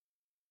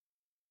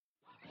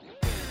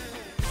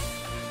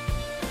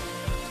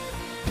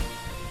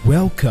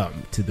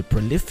Welcome to the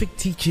prolific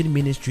teaching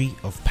ministry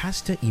of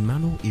Pastor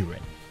Emmanuel Iren,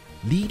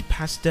 lead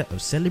pastor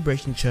of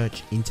Celebration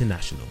Church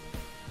International.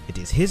 It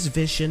is his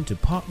vision to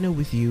partner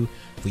with you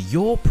for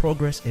your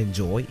progress and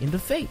joy in the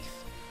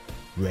faith.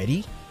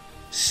 Ready,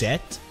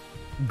 set,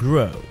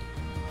 grow.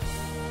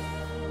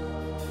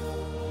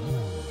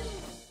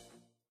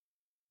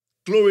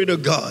 Glory to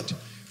God.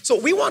 So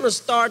we want to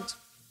start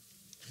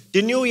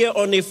the new year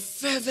on a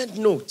fervent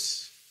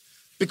note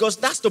because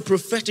that's the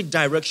prophetic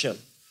direction.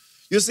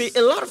 You see,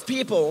 a lot of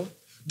people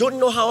don't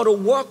know how to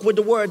work with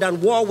the word and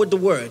war with the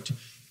word.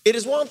 It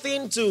is one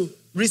thing to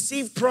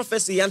receive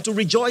prophecy and to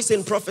rejoice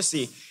in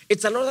prophecy.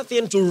 It's another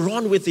thing to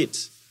run with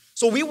it.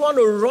 So we want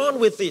to run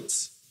with it.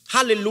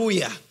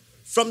 Hallelujah.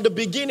 From the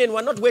beginning,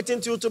 we're not waiting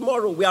till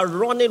tomorrow. We are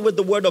running with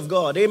the word of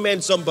God.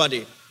 Amen,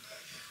 somebody.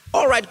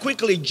 All right,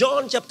 quickly.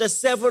 John chapter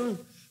 7,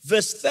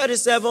 verse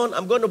 37.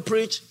 I'm going to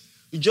preach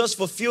just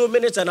for a few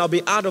minutes and I'll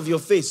be out of your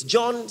face.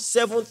 John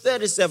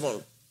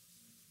 7:37.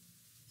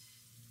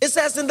 It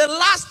says, in the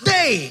last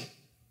day,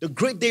 the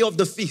great day of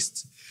the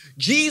feast,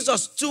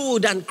 Jesus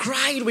stood and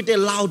cried with a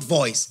loud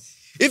voice,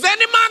 if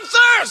any man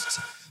thirst,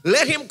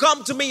 let him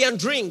come to me and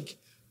drink.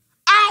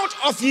 Out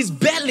of his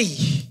belly,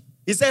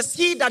 he says,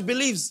 he that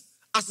believes,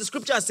 as the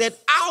scripture said,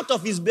 out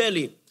of his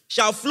belly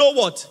shall flow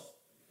what?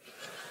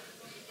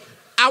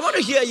 I want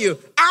to hear you.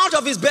 Out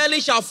of his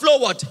belly shall flow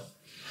what?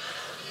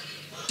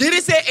 Did he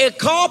say a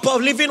cup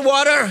of living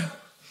water?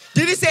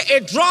 Did he say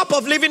a drop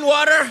of living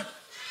water?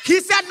 He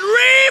said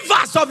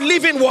rivers of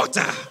living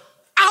water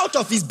out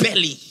of his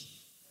belly.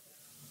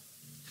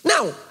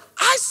 Now,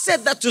 I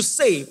said that to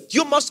say,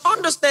 you must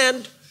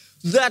understand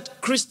that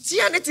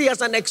Christianity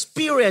as an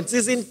experience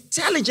is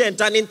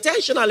intelligent and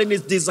intentional in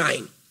its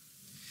design.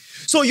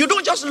 So you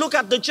don't just look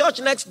at the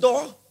church next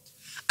door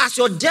as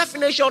your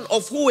definition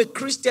of who a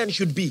Christian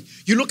should be.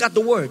 You look at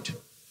the word.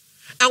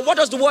 And what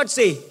does the word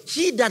say?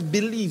 He that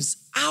believes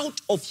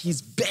out of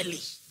his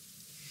belly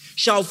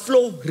shall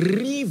flow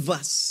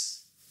rivers.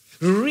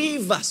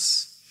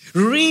 Rivers.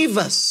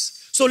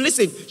 Rivers. So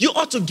listen, you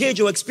ought to gauge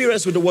your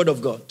experience with the word of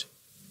God.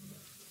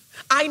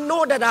 I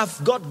know that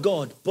I've got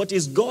God, but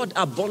is God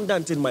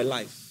abundant in my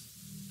life?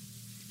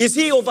 Is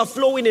he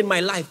overflowing in my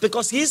life?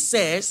 Because he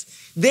says,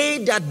 they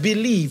that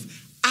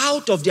believe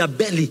out of their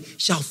belly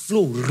shall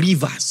flow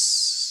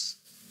rivers.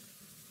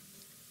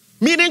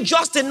 Meaning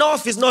just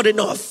enough is not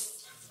enough.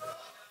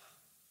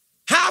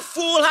 Half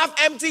full, half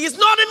empty is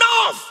not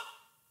enough.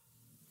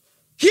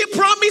 He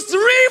promised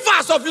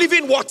rivers of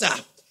living water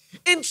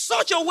in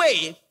such a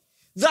way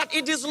that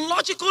it is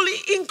logically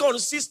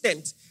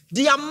inconsistent.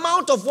 The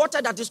amount of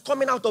water that is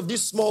coming out of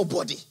this small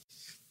body.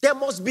 There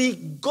must be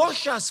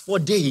gushers for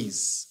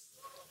days.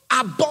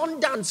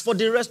 Abundance for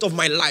the rest of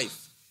my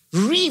life.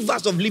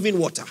 Rivers of living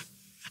water.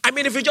 I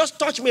mean, if you just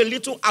touch me a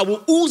little, I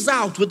will ooze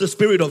out with the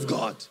Spirit of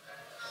God.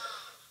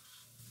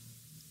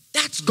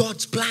 That's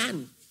God's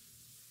plan.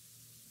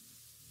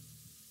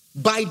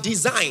 By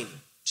design,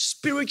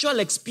 spiritual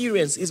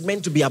experience is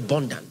meant to be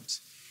abundant.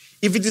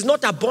 If it is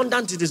not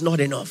abundant, it is not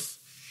enough.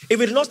 If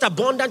it is not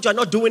abundant, you are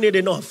not doing it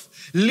enough.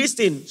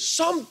 Listen,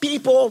 some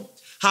people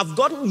have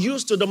gotten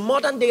used to the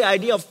modern day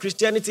idea of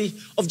Christianity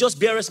of just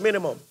barest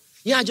minimum.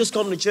 Yeah, I just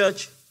come to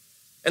church.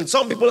 And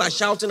some people are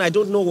shouting, I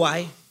don't know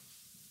why.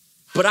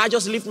 But I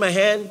just lift my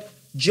hand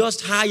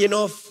just high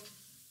enough.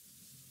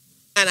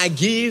 And I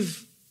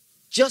give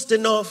just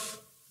enough.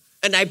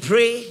 And I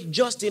pray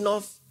just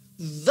enough.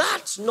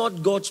 That's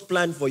not God's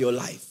plan for your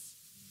life.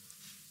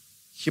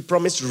 He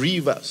promised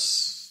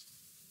rivers.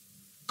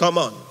 Come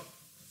on.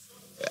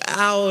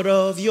 Out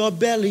of your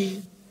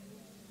belly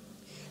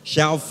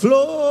shall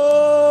flow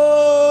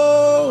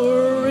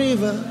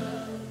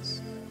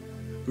rivers,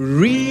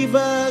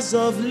 rivers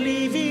of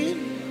living.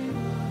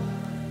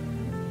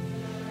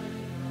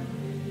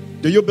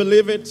 Do you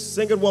believe it?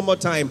 Sing it one more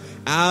time.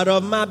 Out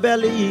of my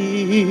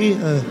belly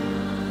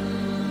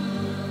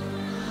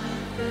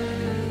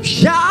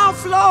shall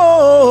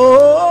flow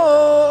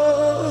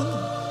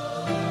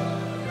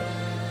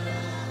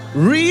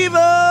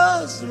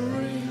rivers.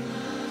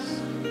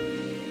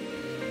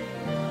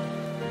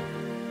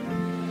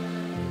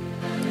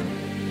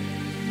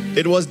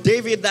 It was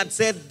David that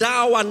said,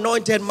 thou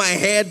anointed my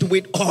head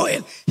with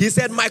oil. He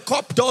said, my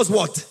cup does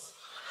what?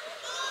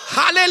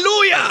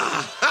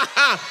 Hallelujah.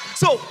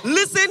 So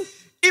listen,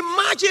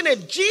 imagine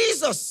it.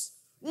 Jesus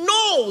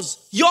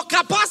knows your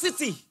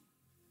capacity.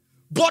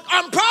 But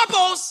on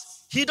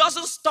purpose, he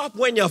doesn't stop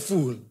when you're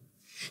full.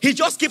 He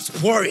just keeps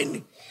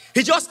pouring.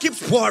 He just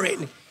keeps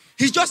pouring.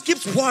 He just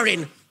keeps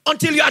pouring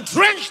until you are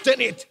drenched in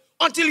it.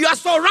 Until you are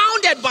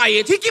surrounded by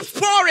it. He keeps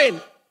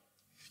pouring.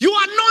 You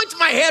anoint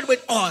my head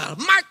with oil.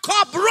 My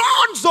cup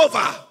runs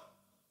over.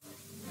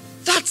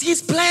 That's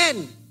his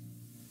plan.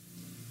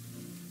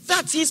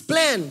 That's his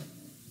plan.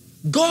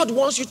 God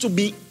wants you to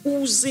be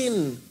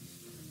oozing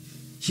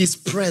his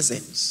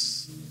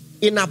presence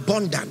in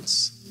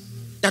abundance.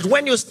 That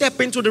when you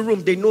step into the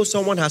room, they know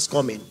someone has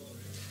come in.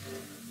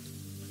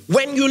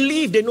 When you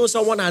leave, they know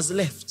someone has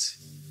left.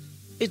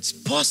 It's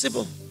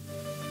possible.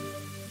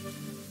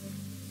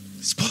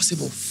 It's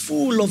possible.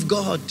 Full of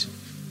God.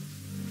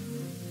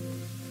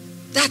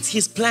 That's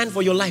his plan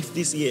for your life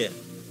this year.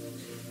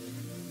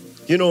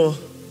 You know,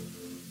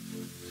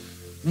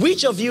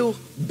 which of you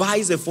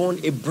buys a phone,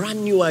 a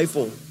brand new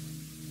iPhone,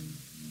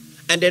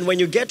 and then when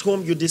you get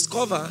home, you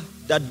discover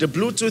that the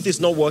Bluetooth is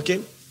not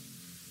working,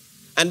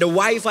 and the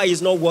Wi-Fi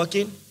is not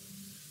working,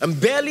 and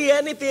barely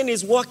anything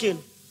is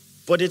working,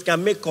 but it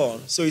can make call.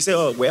 So you say,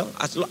 oh, well,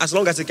 as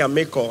long as it can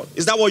make call.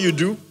 Is that what you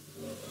do?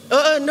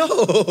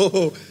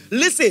 No.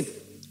 Listen,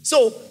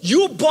 so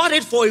you bought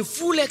it for a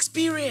full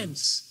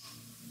experience.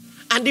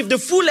 And if the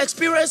full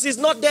experience is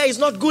not there, it's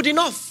not good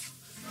enough.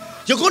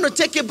 You're going to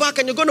take it back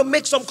and you're going to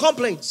make some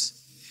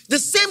complaints. The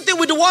same thing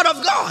with the word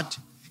of God.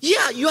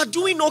 Yeah, you are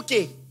doing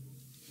okay.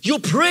 You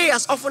pray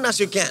as often as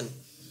you can.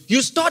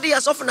 You study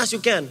as often as you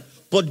can.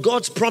 But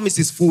God's promise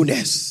is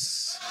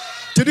fullness.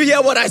 Did you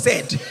hear what I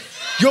said?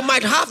 You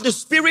might have the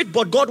Spirit,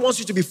 but God wants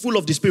you to be full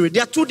of the Spirit. They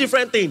are two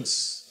different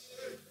things.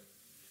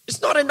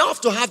 It's not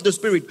enough to have the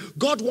Spirit.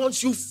 God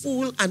wants you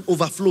full and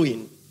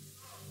overflowing.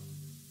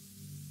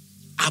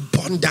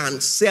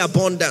 Abundance. Say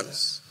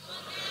abundance.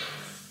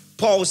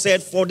 Paul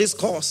said, for this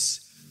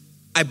cause,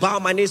 I bow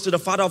my knees to the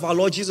Father of our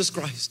Lord Jesus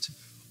Christ,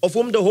 of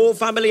whom the whole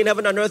family in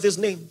heaven and earth is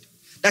named,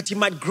 that he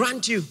might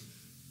grant you,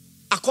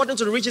 according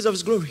to the riches of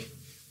his glory,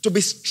 to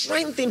be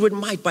strengthened with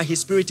might by his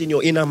Spirit in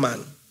your inner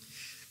man.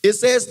 It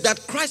says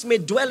that Christ may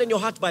dwell in your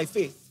heart by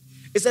faith.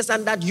 It says,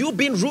 and that you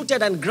being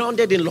rooted and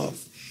grounded in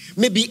love,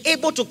 may be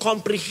able to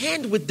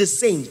comprehend with the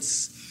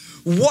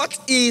saints what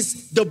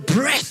is the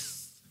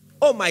breadth.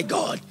 Oh my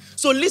God.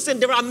 So listen,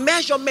 there are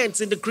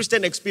measurements in the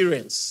Christian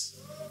experience.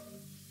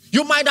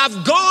 You might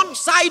have gone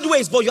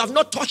sideways, but you have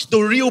not touched the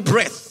real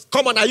breadth.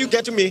 Come on, are you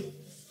getting me?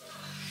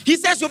 He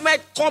says you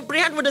might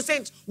comprehend with the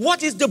saints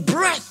what is the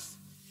breadth,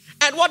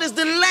 and what is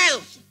the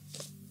length,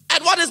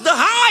 and what is the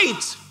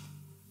height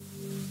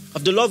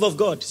of the love of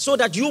God, so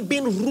that you've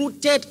been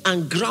rooted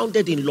and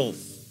grounded in love.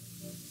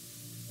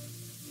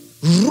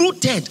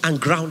 Rooted and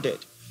grounded.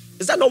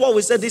 Is that not what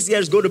we said this year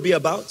is going to be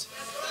about?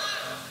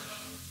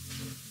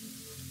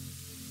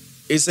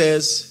 It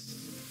says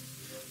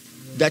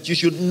that you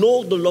should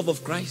know the love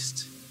of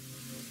Christ,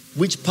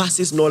 which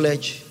passes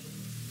knowledge,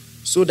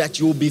 so that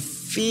you will be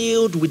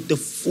filled with the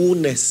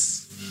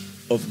fullness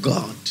of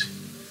God.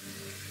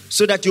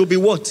 So that you'll be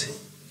what?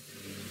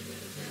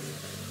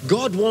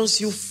 God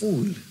wants you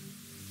full.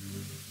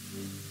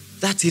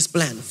 That's his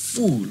plan.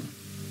 Full.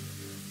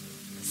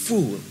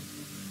 Full.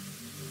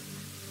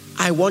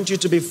 I want you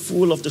to be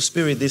full of the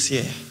Spirit this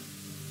year.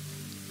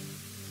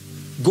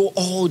 Go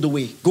all the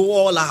way. Go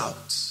all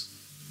out.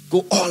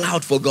 Go all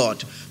out for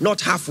God.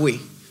 Not halfway.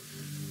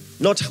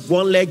 Not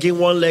one leg in,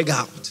 one leg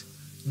out.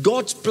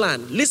 God's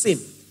plan. Listen,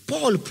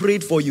 Paul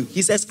prayed for you.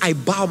 He says, I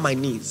bow my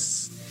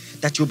knees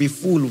that you'll be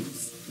full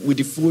with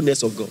the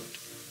fullness of God.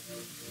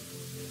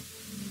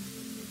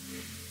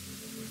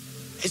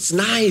 It's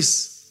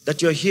nice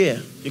that you're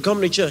here. You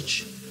come to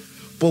church.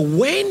 But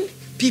when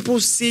people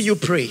see you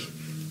pray,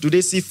 do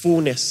they see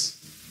fullness?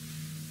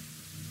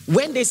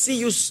 When they see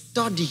you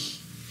study,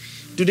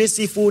 do they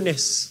see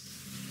fullness?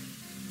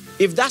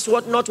 If that's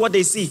not what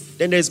they see,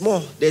 then there's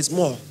more, there's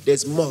more,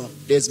 there's more,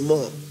 there's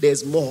more,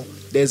 there's more,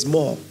 there's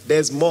more,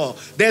 there's more,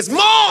 there's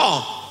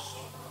more.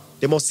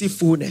 They must see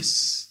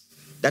fullness.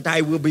 That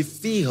I will be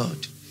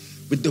filled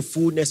with the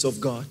fullness of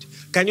God.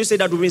 Can you say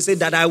that with me? Say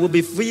that I will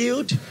be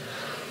filled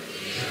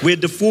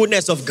with the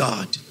fullness of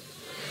God.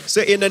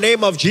 Say, in the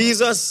name of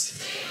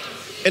Jesus,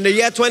 in the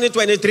year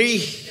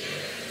 2023,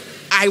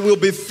 I will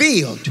be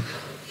filled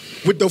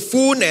with the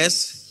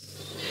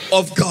fullness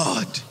of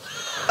God.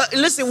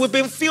 Listen, we've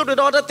been filled with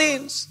other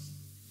things.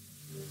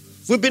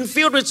 We've been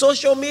filled with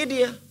social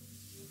media.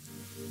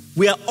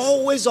 We are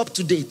always up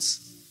to date.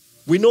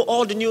 We know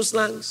all the new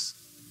slangs,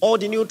 all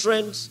the new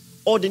trends,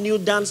 all the new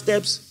dance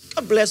steps.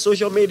 God bless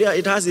social media.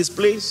 It has its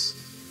place.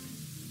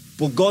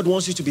 But God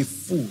wants you to be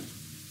full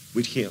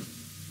with him.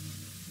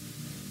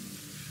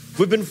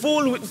 We've been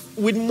full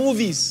with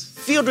movies,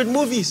 filled with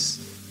movies.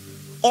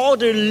 All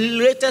the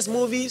latest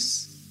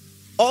movies,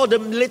 all the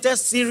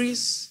latest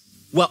series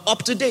were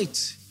up to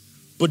date.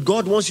 But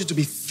God wants you to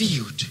be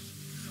filled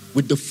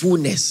with the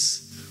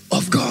fullness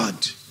of God.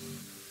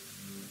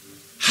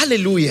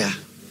 Hallelujah.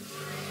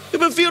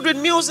 You've been filled with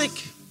music.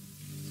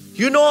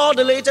 You know all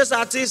the latest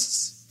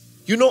artists.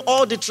 You know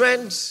all the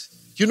trends.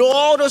 You know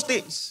all those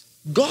things.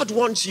 God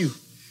wants you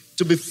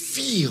to be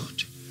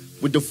filled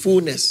with the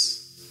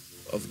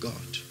fullness of God.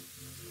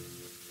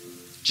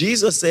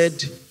 Jesus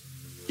said,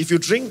 if you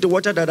drink the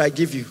water that I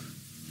give you,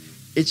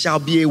 it shall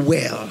be a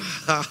well.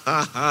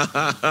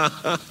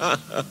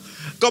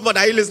 Come on,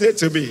 are you listening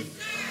to me?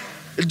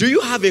 Do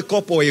you have a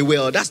cup or a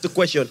well? That's the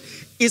question.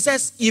 It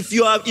says, if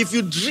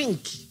you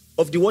drink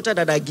of the water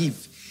that I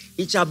give,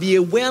 it shall be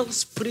a well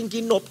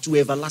springing up to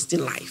everlasting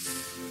life.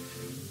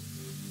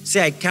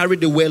 Say, I carry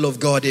the well of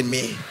God in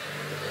me.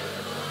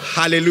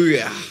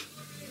 Hallelujah.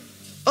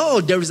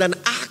 Oh, there is an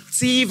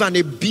active and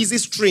a busy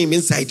stream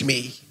inside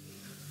me.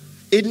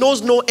 It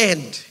knows no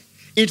end.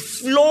 It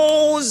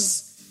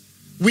flows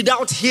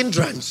without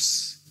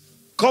hindrance.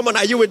 Come on,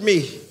 are you with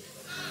me?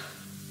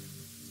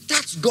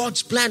 That's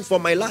God's plan for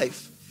my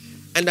life.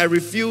 and I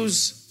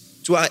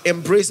refuse to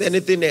embrace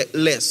anything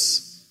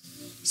less.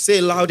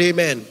 Say loud,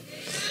 amen.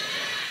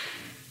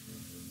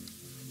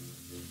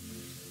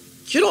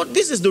 You know,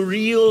 this is the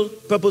real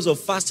purpose of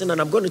fasting,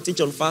 and I'm going to teach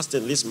on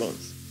fasting this month.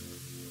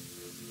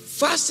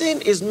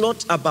 Fasting is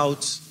not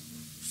about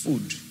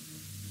food.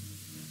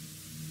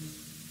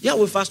 Yeah,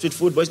 we fast with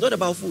food, but it's not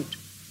about food.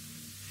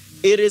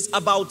 It is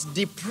about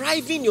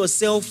depriving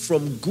yourself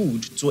from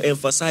good to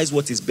emphasize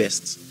what is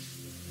best.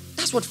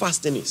 That's what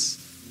fasting is.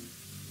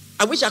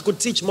 I wish I could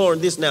teach more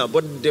on this now,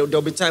 but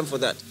there'll be time for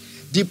that.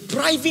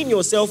 Depriving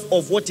yourself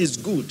of what is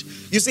good.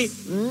 You see,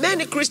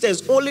 many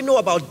Christians only know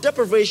about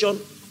deprivation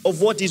of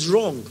what is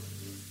wrong,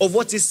 of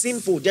what is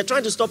sinful. They're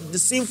trying to stop the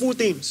sinful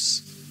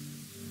things.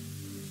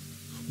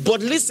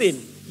 But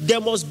listen,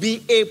 there must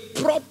be a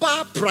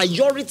proper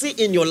priority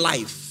in your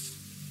life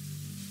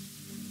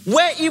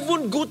where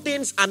even good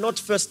things are not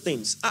first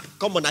things.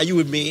 Come on, are you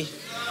with me?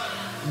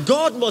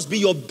 God must be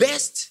your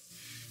best,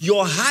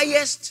 your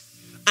highest,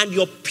 and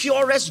your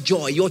purest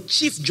joy, your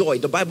chief joy.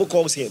 The Bible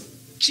calls him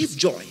chief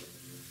joy.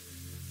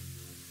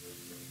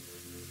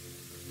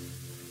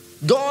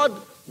 God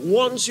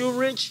wants you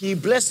rich, he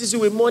blesses you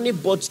with money,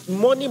 but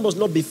money must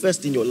not be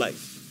first in your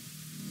life.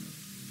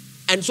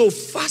 And so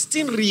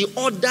fasting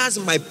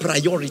reorders my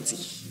priority.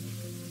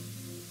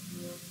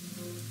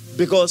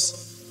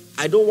 Because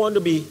I don't want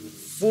to be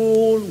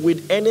full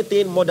with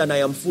anything more than I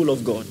am full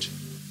of God.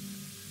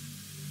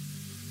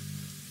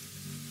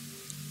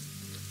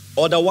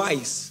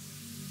 Otherwise,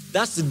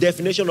 that's the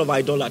definition of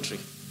idolatry.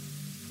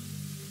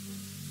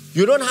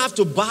 You don't have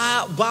to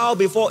bow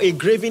before a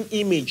graven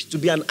image to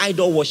be an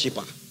idol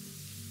worshiper.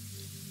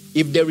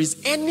 If there is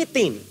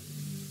anything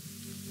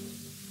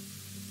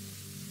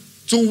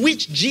to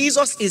which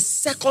Jesus is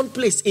second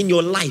place in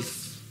your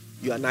life,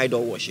 you are an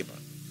idol worshiper.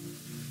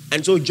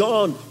 And so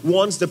John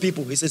warns the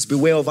people. He says,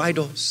 beware of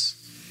idols.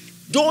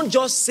 Don't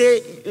just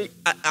say,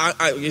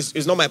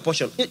 it's not my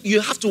portion.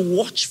 You have to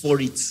watch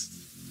for it.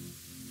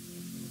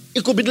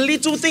 It could be the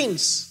little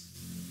things.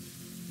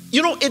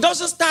 You know, it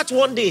doesn't start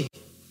one day.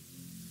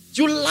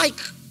 You like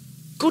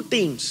good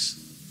things.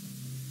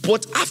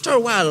 But after a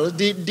while,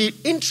 the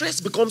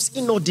interest becomes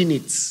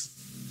inordinate.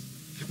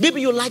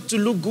 Maybe you like to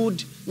look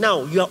good.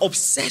 Now, you are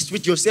obsessed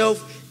with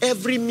yourself.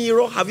 Every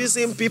mirror, have you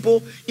seen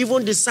people,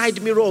 even the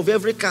side mirror of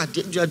every car,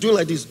 they are doing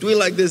like this, doing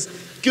like this.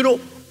 You know,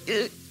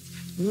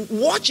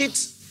 watch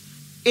it.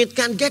 It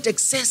can get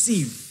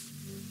excessive.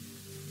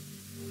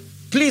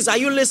 Please, are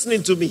you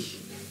listening to me?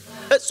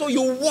 So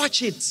you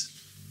watch it.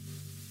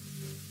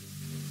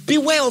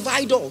 Beware of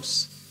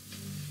idols.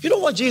 You know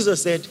what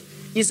Jesus said?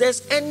 He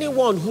says,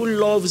 anyone who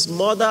loves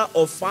mother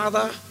or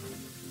father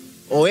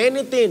or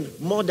anything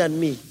more than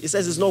me, he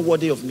says it's not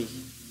worthy of me.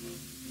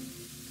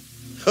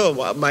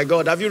 Oh my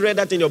God, have you read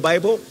that in your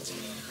Bible?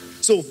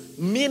 So,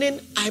 meaning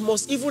I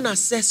must even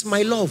assess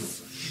my love.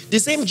 The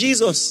same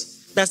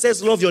Jesus that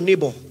says love your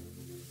neighbor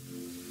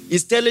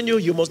is telling you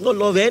you must not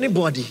love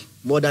anybody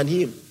more than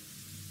him.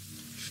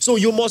 So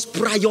you must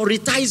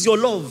prioritize your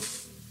love.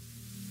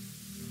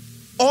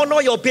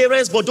 Honor your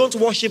parents, but don't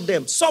worship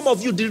them. Some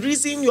of you, the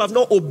reason you have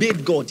not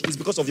obeyed God is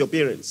because of your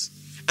parents.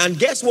 And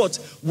guess what?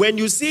 When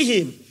you see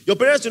him, your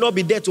parents will not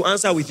be there to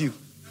answer with you.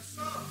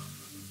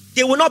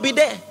 They will not be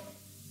there.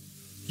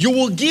 You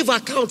will give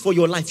account for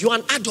your life. You are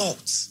an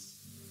adult.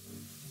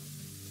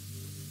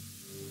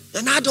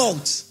 An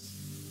adult.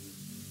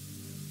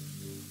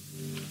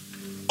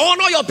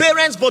 Honor your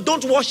parents, but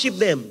don't worship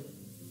them.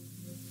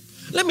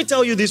 Let me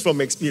tell you this from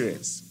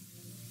experience.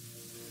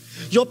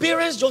 Your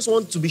parents just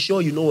want to be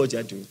sure you know what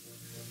you're doing.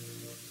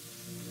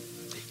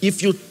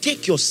 If you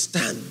take your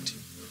stand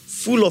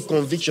full of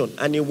conviction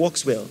and it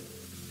works well,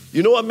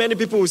 you know what many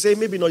people will say?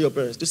 Maybe not your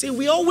parents. They say,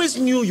 we always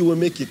knew you will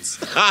make it.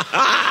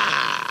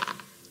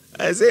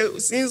 I say,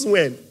 since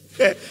when?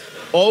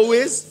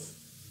 Always?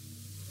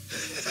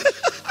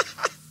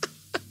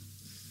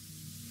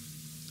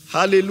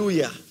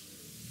 Hallelujah.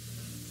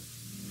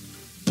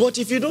 But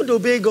if you don't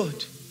obey God,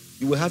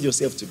 you will have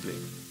yourself to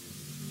blame.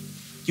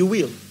 You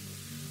will.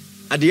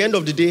 At the end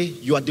of the day,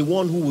 you are the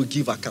one who will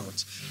give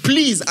account.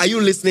 Please, are you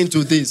listening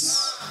to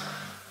this?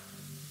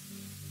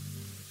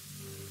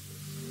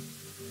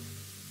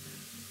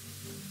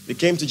 They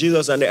came to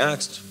Jesus and they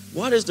asked,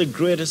 what is the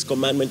greatest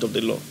commandment of the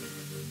law?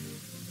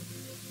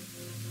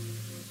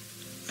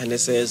 And it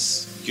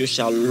says, you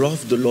shall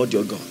love the Lord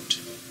your God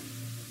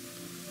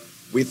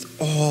with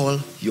all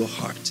your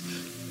heart.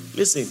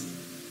 Listen,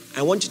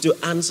 I want you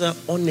to answer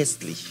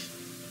honestly.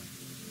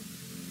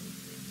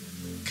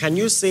 Can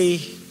you say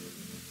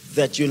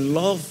that you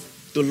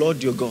love the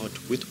Lord your God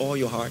with all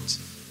your heart?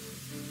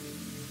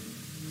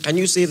 Can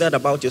you say that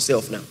about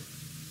yourself now?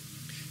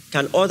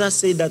 Can others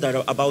say that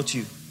about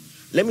you?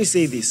 Let me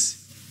say this.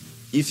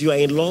 If you are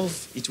in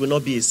love, it will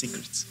not be a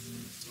secret.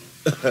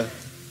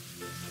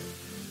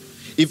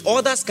 If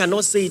others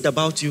cannot say it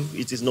about you,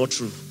 it is not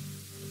true.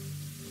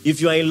 If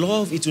you are in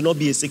love, it will not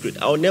be a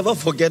secret. I'll never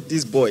forget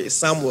this boy,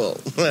 Samuel,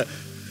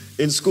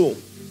 in school.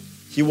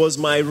 He was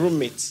my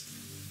roommate.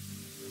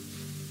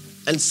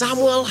 And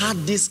Samuel had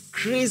this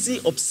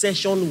crazy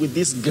obsession with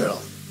this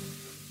girl.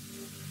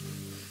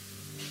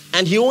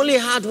 And he only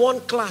had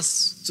one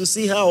class to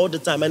see her all the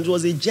time. And it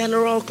was a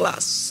general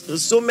class.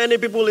 There's so many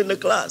people in the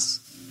class.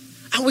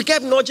 And we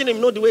kept nudging him,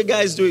 the way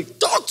guys do it.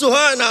 Talk to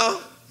her now.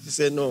 He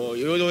said, no,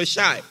 you're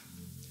shy.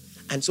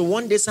 And so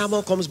one day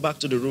Samuel comes back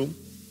to the room.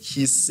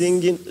 He's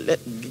singing.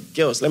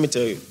 Girls, let me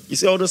tell you. You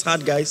see all those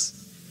hard guys?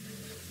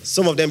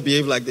 Some of them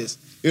behave like this.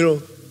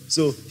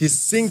 So he's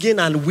singing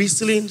and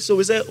whistling. So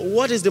we said,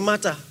 what is the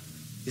matter?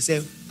 He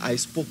said, I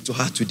spoke to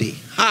her today.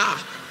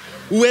 Ha!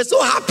 We were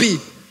so happy.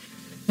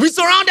 We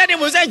surrounded him.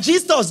 We said,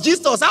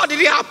 Jesus, how did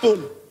it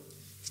happen?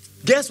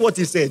 Guess what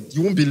he said?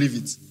 You won't believe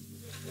it.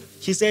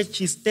 He said,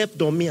 she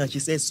stepped on me and she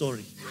said,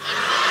 sorry.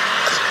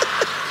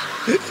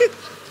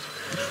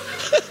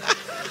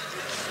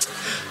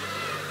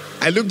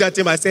 I looked at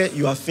him, I said,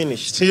 you are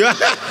finished.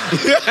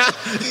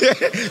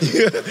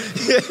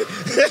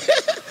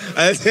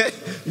 I said,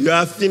 you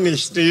are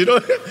finished. You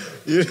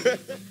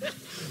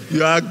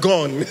are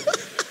gone.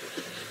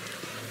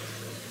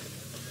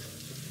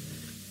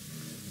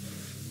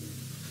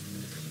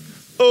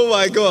 Oh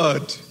my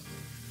God.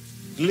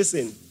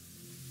 Listen.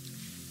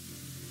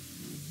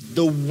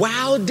 The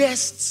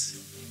wildest,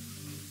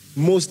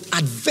 most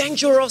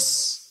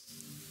adventurous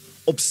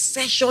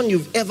obsession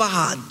you've ever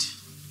had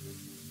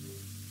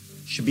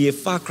should be a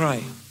far cry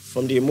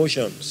from the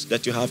emotions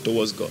that you have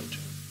towards God.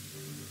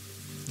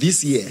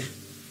 This year,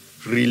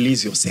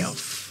 release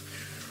yourself.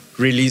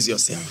 Release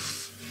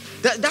yourself.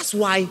 That's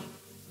why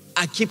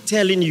I keep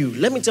telling you,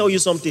 let me tell you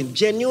something.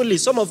 Genuinely,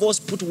 some of us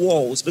put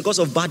walls because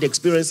of bad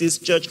experiences,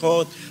 church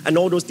hurt, and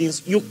all those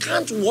things. You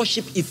can't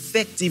worship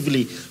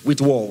effectively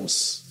with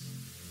walls.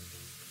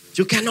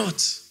 You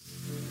cannot.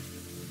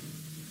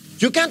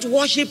 You can't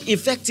worship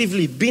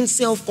effectively being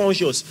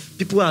self-conscious.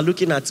 People are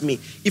looking at me.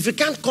 If you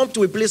can't come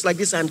to a place like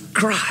this and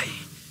cry,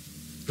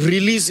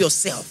 release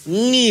yourself,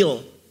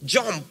 kneel,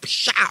 jump,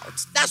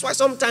 shout. That's why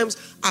sometimes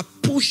I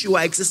push you,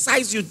 I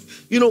exercise you.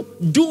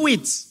 Do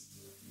it.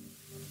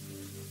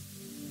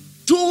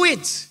 Do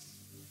it.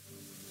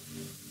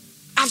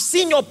 I've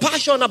seen your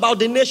passion about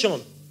the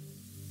nation.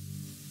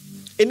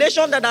 A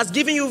nation that has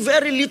given you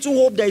very little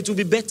hope that it will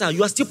be better.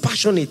 You are still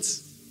passionate.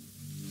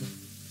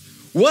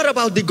 What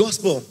about the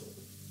gospel?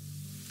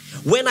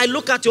 When I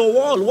look at your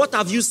wall, what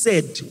have you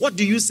said? What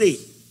do you say?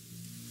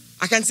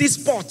 I can see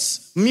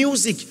sports,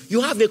 music.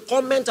 You have a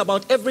comment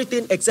about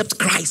everything except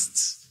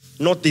Christ.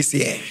 Not this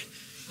year.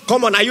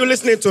 Come on, are you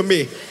listening to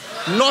me?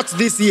 Not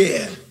this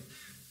year.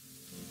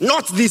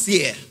 Not this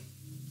year.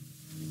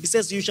 He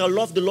says, you shall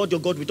love the Lord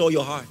your God with all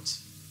your heart.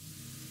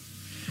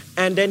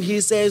 And then he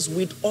says,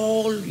 with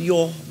all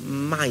your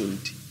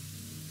mind.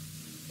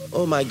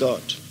 Oh my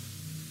God.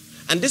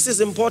 And this is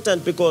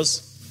important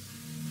because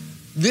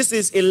this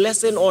is a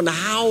lesson on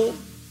how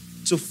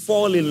to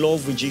fall in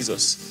love with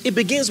Jesus. It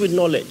begins with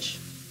knowledge.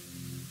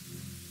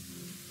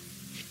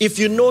 If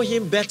you know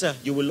him better,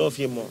 you will love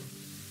him more.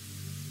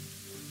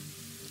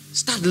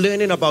 Start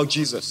learning about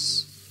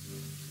Jesus.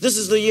 This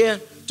is the year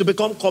to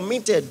become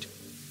committed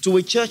to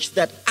a church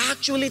that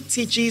actually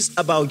teaches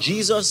about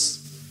Jesus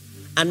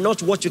and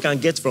not what you can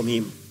get from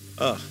him.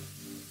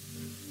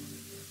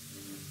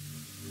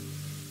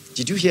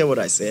 Did you hear what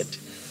I said?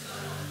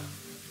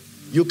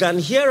 You can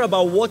hear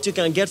about what you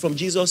can get from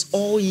Jesus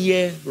all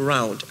year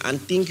round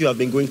and think you have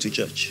been going to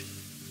church.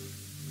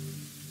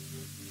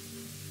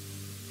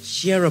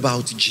 Hear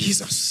about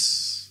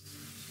Jesus.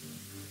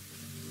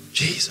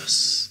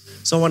 Jesus.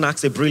 Someone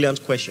asked a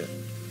brilliant question.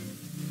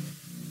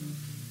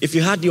 If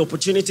you had the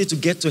opportunity to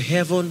get to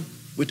heaven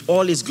with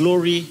all his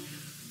glory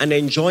and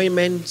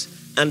enjoyment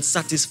and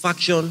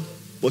satisfaction,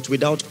 but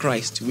without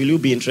Christ, will you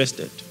be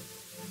interested?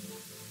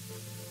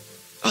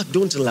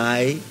 Don't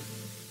lie.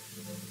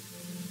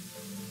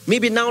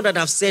 Maybe now that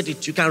I've said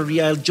it, you can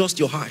readjust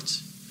your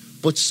heart.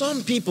 But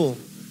some people,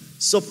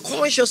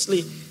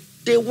 subconsciously,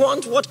 they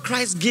want what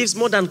Christ gives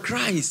more than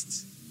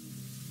Christ.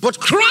 But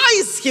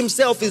Christ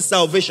himself is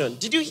salvation.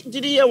 Did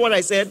you hear what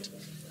I said?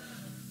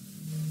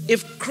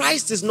 If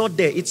Christ is not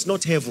there, it's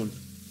not heaven.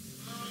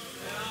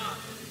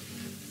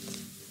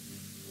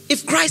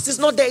 If Christ is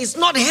not there, it's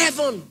not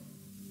heaven.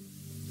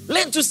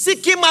 Learn to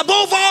seek him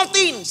above all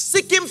things.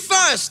 Seek him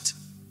first.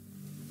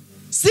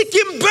 Seek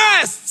him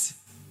best.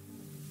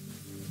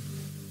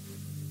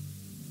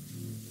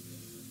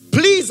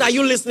 Please, are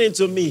you listening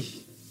to me?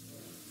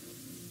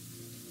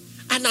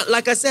 And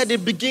like I said,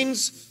 it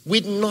begins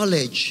with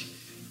knowledge.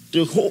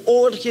 The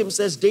old hymn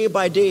says, day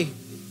by day,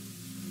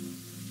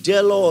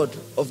 dear Lord,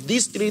 of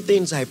these three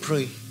things I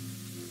pray,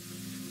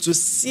 to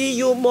see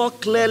you more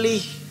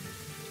clearly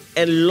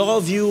and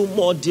love you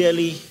more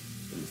dearly and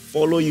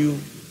follow you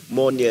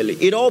more nearly.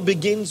 It all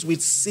begins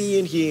with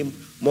seeing him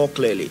more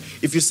clearly.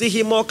 If you see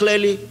him more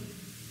clearly,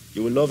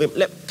 you will love him.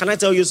 Can I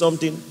tell you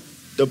something?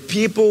 The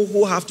people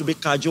who have to be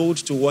cajoled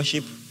to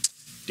worship,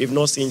 they've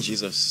not seen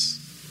Jesus.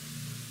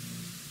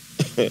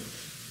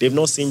 They've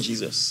not seen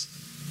Jesus.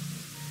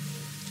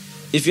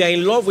 If you are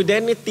in love with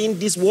anything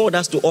this world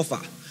has to offer,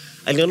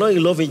 and you're not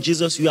in love with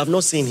Jesus, you have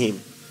not seen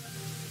him.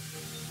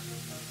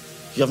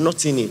 You have not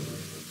seen him.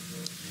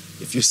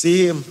 If you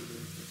see him,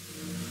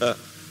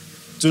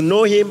 to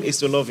know him is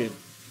to love him.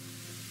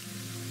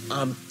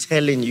 I'm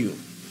telling you.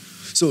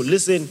 So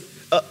listen,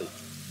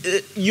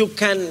 you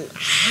can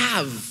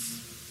have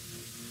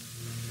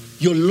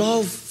your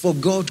love for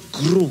God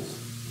grow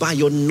by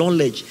your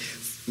knowledge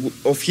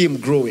of Him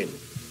growing.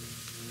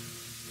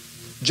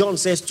 John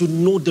says to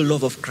know the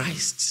love of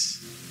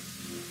Christ.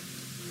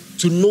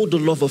 To know the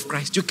love of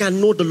Christ. You can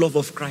know the love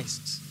of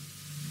Christ.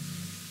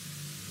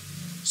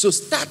 So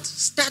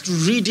start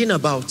reading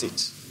about it.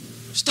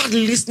 Start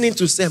listening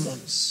to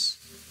sermons.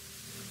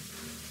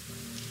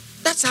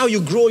 That's how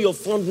you grow your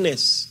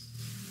fondness.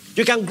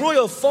 You can grow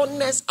your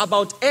fondness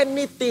about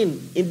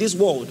anything in this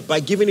world by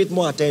giving it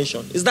more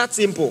attention. It's that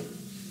simple.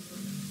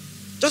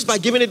 Just by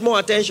giving it more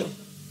attention.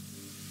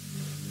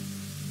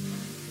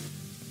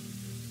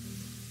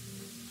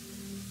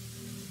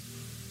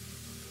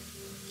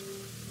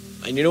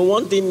 And you know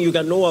one thing you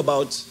can know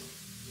about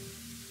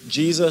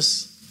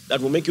Jesus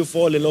that will make you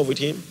fall in love with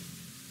Him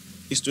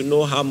is to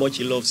know how much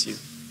He loves you.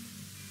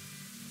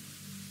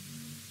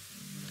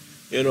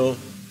 You know,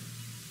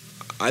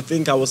 I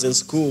think I was in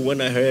school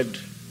when I heard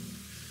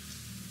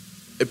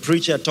a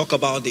preacher talk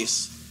about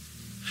this.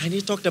 And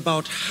he talked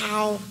about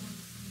how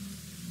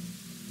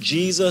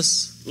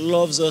Jesus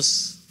loves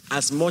us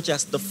as much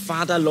as the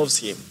Father loves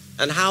Him.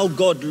 And how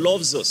God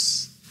loves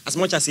us as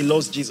much as He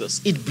loves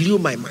Jesus. It blew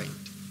my mind.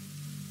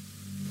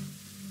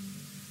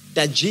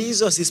 That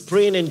Jesus is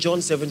praying in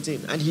John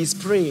 17. And He's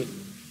praying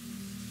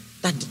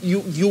that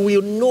you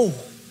will know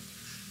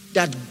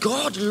that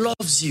God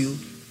loves you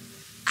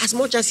as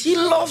much as He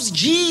loves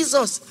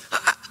Jesus.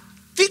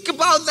 Think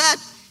about that.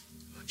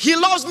 He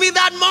loves me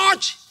that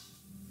much.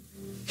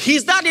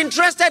 He's that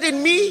interested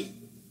in me.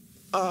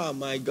 Oh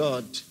my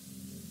God.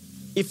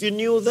 If you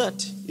knew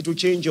that, it will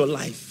change your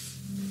life.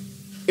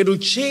 It will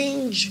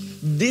change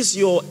this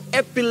your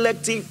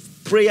epileptic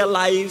prayer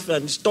life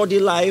and study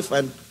life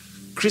and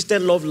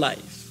Christian love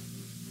life.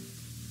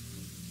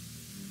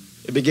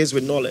 It begins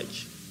with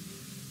knowledge.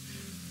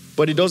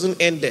 But it doesn't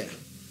end there.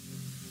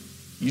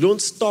 You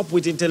don't stop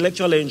with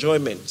intellectual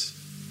enjoyment.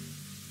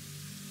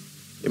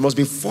 It must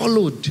be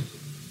followed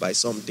by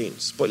some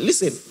things. But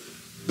listen,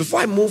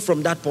 before I move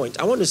from that point,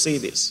 I want to say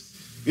this.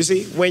 You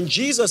see, when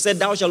Jesus said,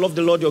 thou shalt love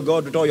the Lord your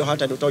God with all your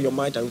heart and with all your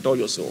might and with all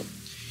your soul,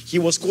 He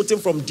was quoting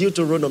from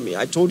Deuteronomy.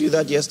 I told you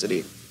that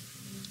yesterday.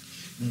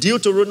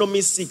 Deuteronomy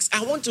 6.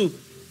 I want to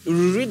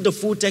read the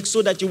full text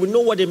so that you will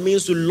know what it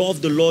means to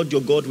love the Lord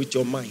your God with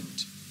your mind.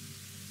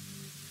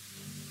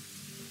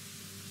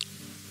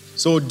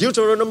 So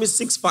Deuteronomy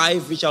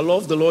 6:5, we shall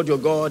love the Lord your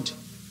God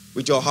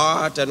with your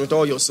heart and with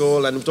all your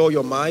soul and with all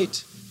your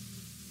might.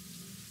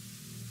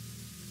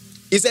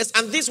 It says,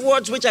 and these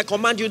words which I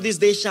command you this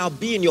day shall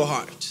be in your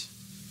heart.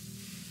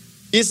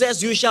 It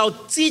says, you shall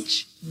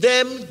teach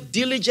them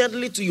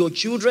diligently to your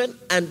children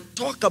and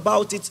talk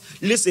about it.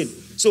 Listen,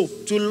 so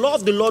to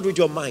love the Lord with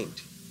your mind.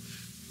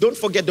 Don't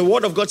forget, the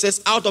word of God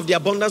says, out of the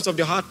abundance of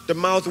the heart, the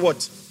mouth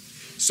what?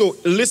 So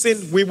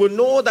listen, we will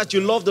know that you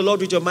love the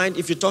Lord with your mind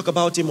if you talk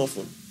about Him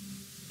often.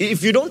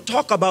 If you don't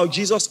talk about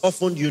Jesus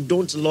often, you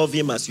don't love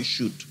Him as you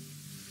should.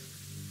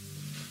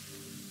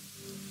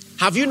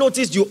 Have you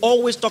noticed you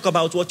always talk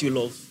about what you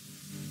love?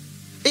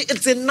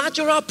 It's a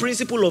natural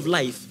principle of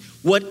life.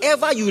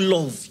 Whatever you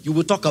love, you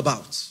will talk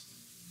about.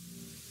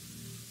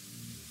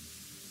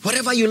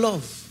 Whatever you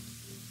love.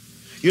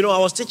 You know, I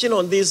was teaching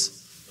on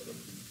this,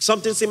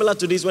 something similar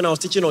to this when I was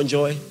teaching on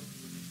joy.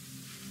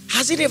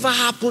 Has it ever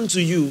happened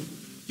to you,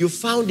 you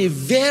found a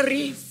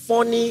very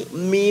funny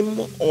meme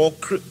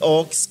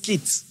or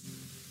skit?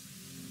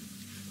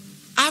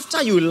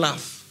 After you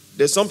laugh,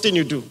 there's something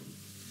you do.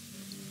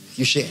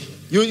 You share.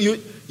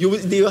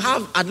 You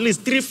have at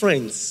least 3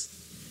 friends.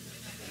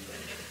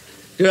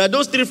 There are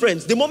those 3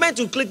 friends. The moment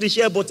you click the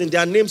share button,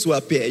 their names will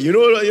appear. You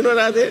know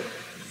that?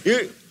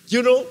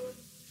 You know?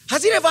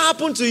 Has it ever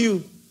happened to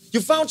you?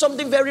 You found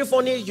something very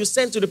funny, you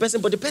sent to the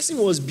person, but the person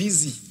was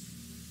busy.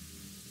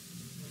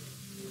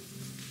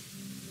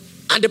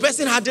 And the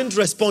person hadn't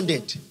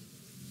responded.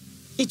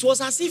 It was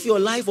as if your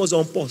life was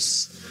on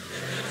pause.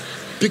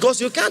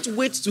 Because you can't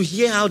wait to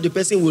hear how the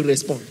person will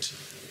respond.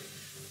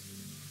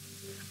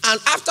 And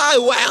after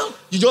a while,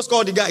 you just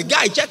call the guy.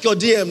 Guy, check your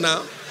DM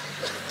now.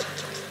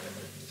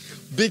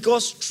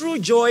 Because true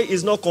joy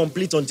is not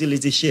complete until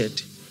it is shared.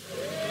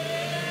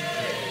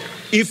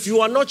 If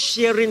you are not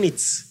sharing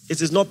it,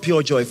 it is not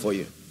pure joy for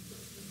you.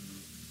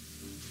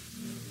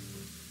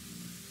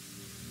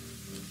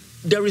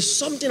 There is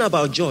something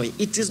about joy.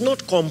 It is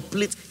not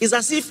complete. It's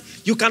as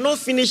if you cannot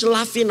finish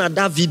laughing at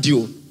that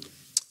video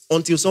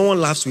until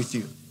someone laughs with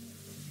you.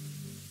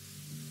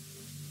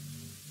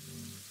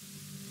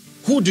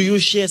 Who do you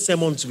share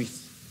sermons with?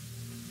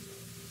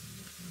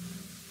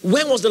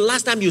 When was the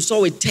last time you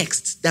saw a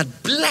text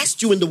that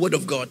blessed you in the Word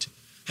of God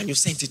and you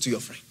sent it to your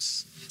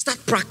friends?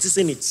 Start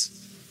practicing it.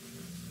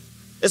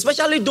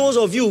 Especially those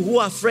of you who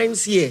are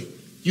friends here,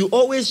 you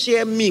always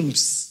share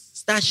memes.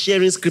 Start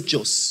sharing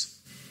scriptures.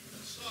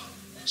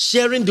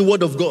 Sharing the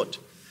Word of God.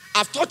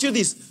 I've taught you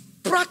this.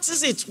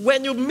 Practice it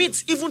when you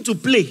meet, even to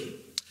play.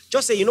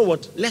 Just say, you know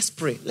what? Let's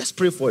pray. Let's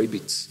pray for a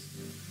bit.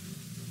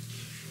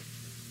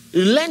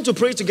 Learn to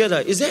pray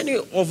together. Is there any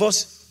of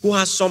us who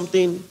has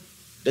something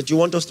that you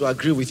want us to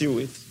agree with you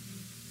with?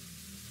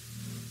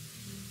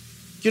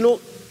 You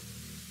know,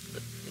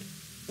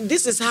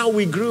 this is how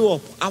we grew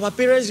up. Our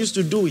parents used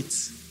to do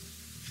it.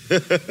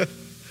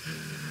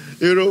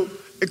 You know,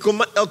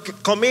 a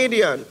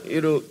comedian,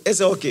 you know,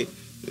 it's okay,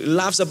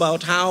 laughs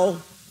about how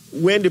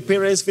when the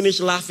parents finish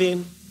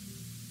laughing,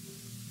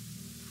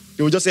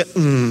 they will just say,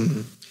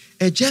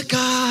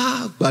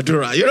 Ejeka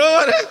Badura. You know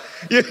what?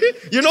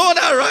 You know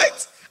that,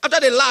 right? After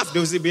they laugh, they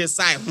will be a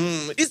sigh.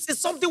 It's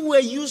something we're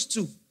used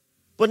to.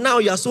 But now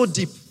you are so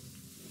deep.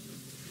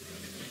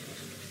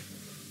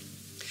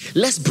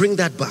 Let's bring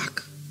that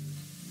back.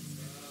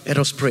 Let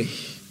us pray.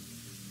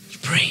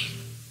 Pray.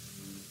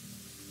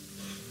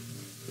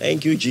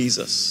 Thank you,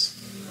 Jesus.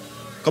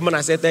 Come on,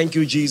 I said thank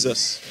you,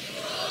 Jesus.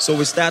 So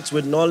we start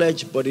with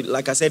knowledge, but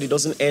like I said, it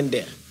doesn't end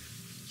there.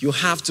 You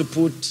have to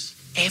put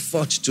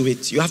effort to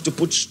it. You have to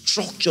put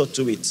structure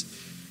to it.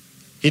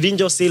 He didn't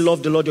just say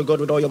love the Lord your God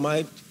with all your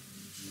mind.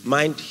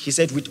 He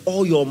said with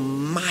all your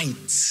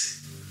might.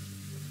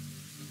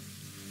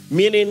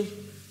 Meaning,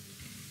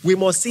 we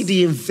must see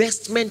the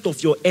investment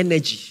of your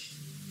energy.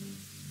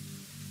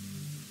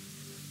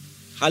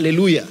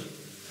 Hallelujah.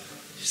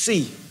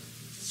 See,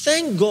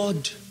 thank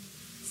God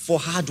for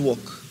hard work.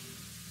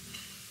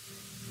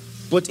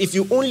 But if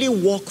you only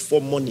work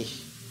for money,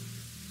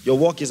 your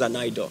work is an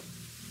idol.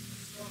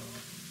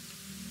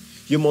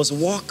 You must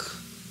work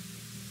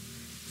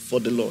for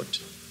the Lord.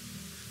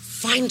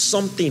 Find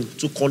something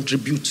to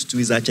contribute to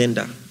his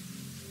agenda.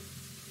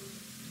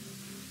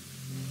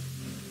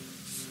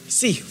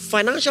 See,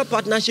 financial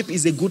partnership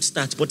is a good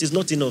start, but it's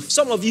not enough.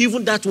 Some of you,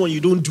 even that one, you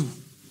don't do.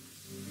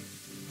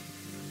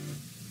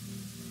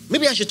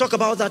 Maybe I should talk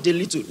about that a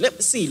little.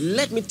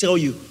 Let me tell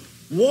you,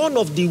 one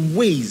of the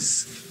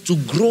ways to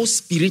grow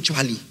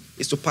spiritually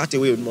is to part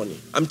away with money.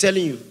 I'm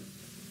telling you.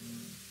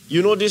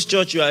 You know this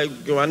church,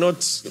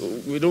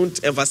 we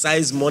don't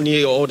emphasize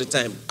money all the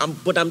time.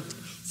 But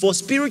for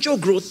spiritual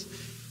growth,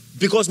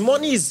 because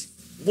money is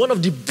one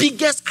of the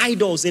biggest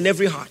idols in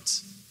every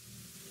heart.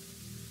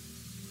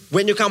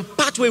 When you can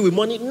part way with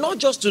money, not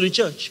just to the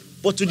church,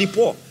 but to the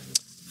poor.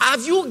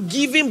 Have you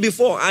given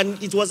before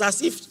and it was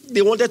as if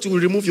they wanted to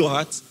remove your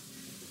heart?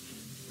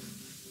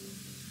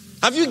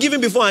 Have you given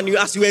before and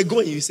as you were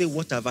going, you say,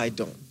 what have I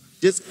done?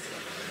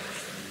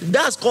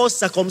 That's called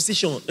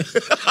circumcision.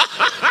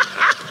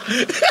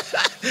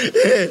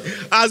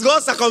 As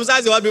God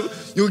circumcised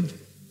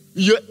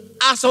you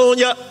as on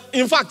your,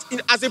 in fact,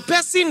 as a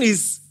person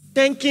is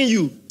thanking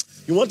you,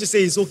 you want to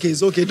say it's okay.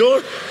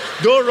 Don't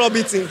rub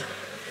it in.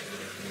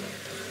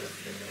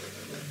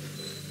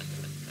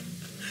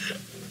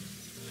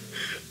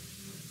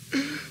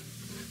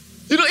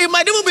 You know, it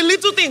might even be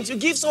little things. You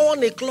give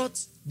someone a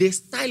cloth, they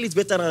style it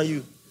better than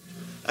you.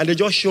 And they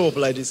just show up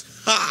like this.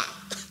 Ha!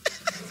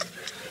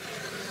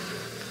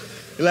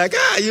 You're like,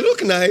 you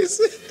look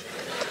nice.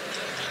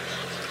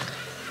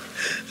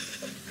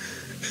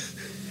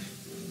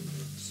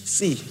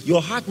 See,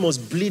 your heart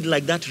must bleed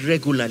like that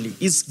regularly.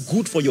 It's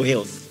good for your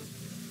health.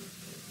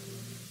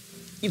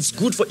 It's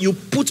good for you.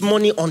 Put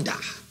money under.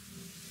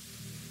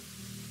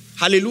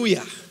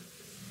 Hallelujah.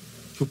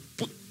 You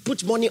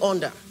put money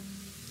under.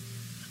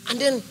 And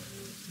then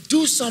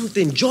do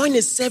something. Join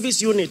a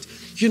service unit.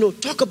 You know,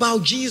 talk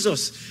about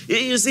Jesus.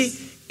 You see,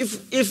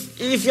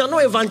 if you're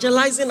not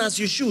evangelizing as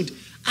you should,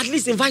 at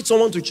least invite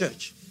someone to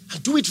church.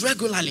 And do it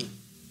regularly.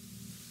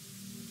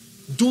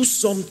 Do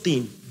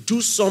something.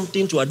 Do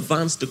something to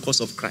advance the cause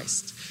of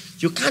Christ.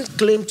 You can't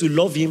claim to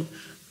love him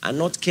and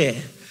not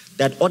care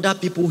that other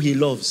people he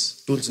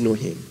loves don't know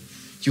him.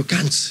 You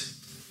can't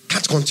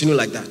continue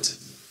like that.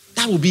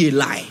 That would be a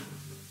lie.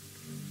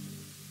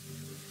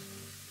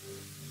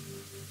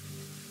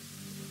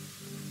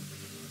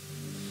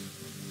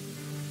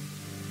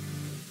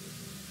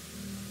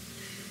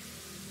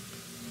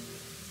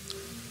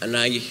 And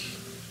I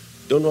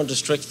don't want to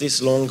stretch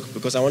this long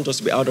because I want us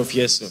to be out of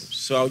here soon.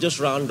 So I'll just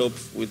round up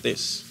with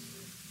this.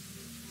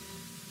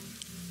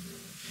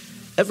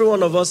 Every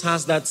one of us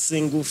has that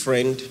single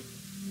friend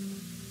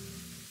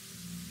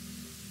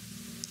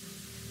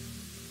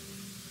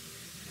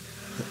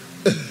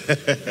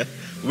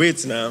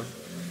wait now.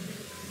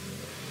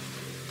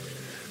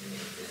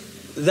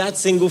 That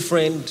single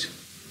friend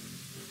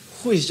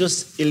who is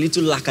just a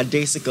little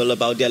lackadaisical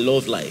about their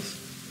love life.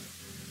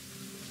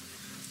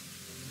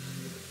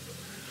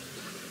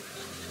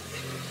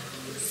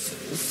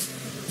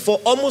 For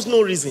almost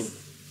no reason.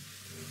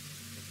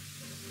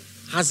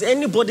 Has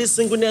anybody's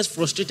singleness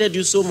frustrated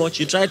you so much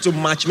you try to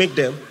matchmake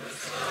them?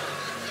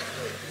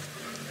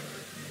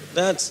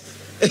 That's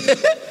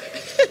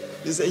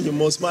you say you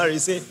must marry. You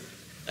say,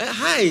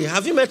 hi,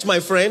 have you met my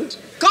friend?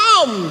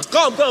 Come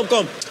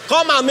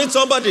and meet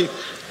somebody.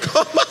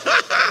 Come.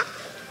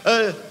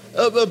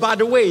 By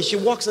the way, she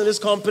works in this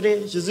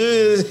company. She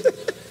says,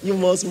 you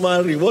must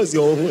marry. What's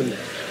your own?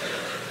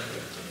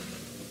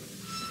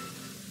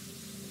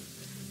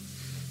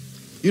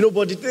 You know,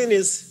 but the thing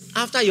is,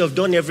 after you have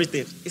done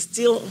everything, it's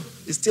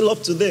still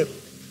up to them.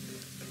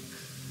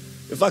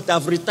 In fact,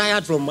 I've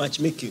retired from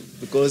matchmaking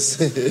because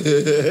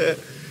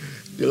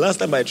The last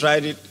time I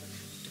tried it,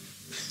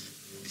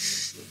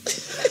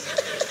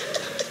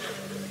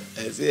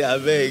 I say, I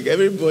beg,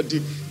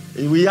 everybody,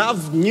 we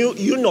have new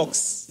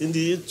eunuchs in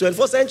the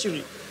 21st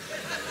century.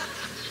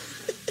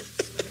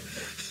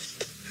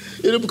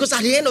 Because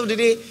at the end of the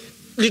day,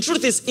 the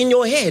truth is in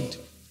your head.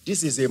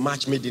 This is a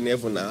match made in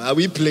heaven now. Are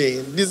we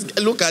playing?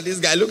 Look at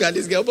this guy, look at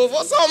this girl. But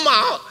for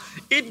somehow,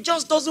 it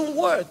just doesn't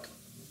work.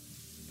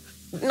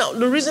 Now,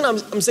 the reason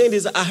I'm saying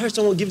this, I heard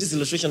someone give this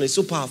illustration, it's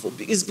so powerful.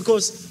 It's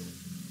because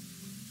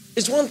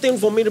it's one thing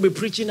for me to be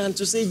preaching and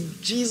to say,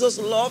 Jesus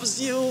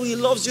loves you. He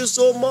loves you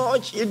so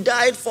much. He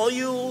died for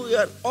you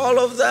and all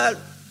of that.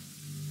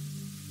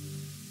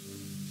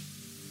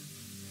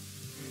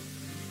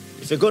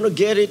 If you're going to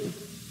get it,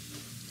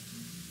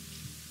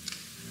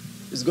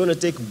 it's going to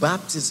take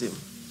baptism.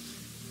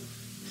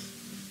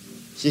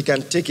 He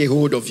can take a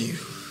hold of you.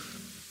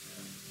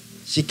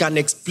 She can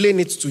explain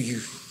it to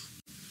you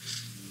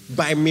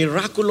by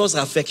miraculous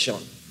affection.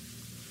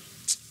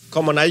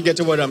 Come on, are you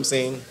getting what I'm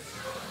saying?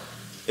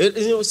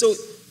 So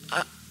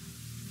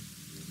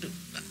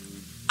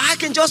I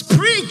can just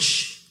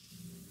preach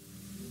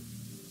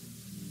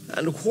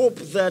and hope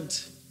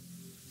that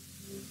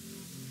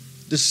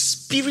the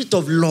spirit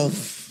of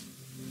love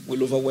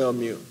will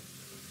overwhelm you.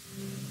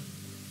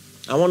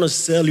 I want to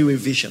sell you a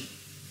vision.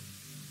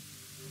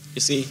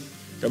 You see,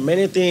 there are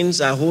many things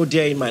I hold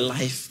dear in my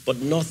life, but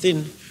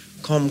nothing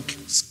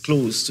comes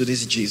close to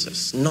this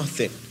Jesus.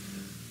 Nothing.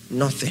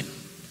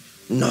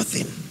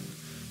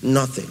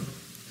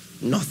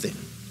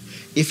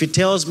 If he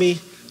tells me,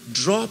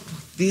 drop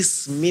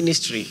this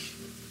ministry,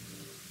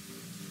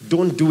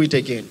 don't do it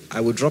again,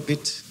 I will drop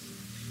it,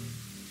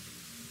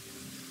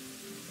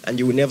 and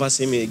you will never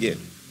see me again.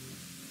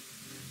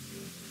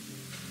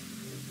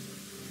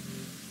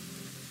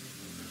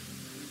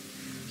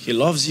 He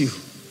loves you.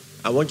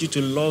 I want you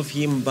to love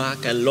him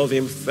back and love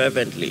him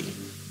fervently.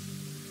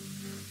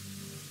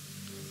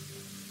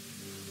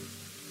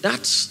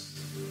 That's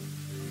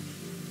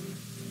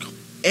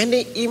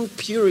any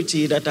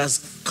impurity that has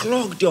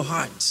clogged your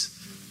heart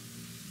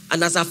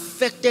and has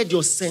affected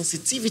your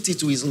sensitivity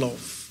to his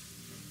love.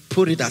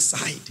 Put it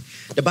aside.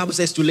 The Bible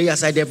says to lay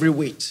aside every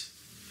weight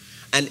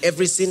and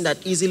every sin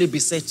that easily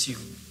besets you,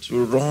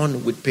 to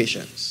run with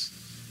patience.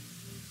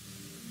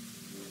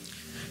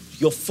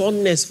 Your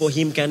fondness for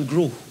him can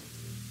grow.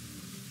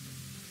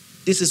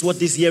 This is what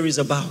this year is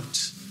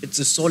about. It's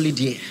a solid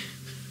year.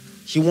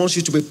 He wants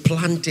you to be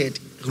planted,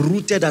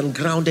 rooted and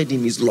grounded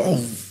in his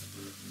love.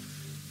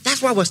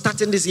 That's why we're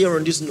starting this year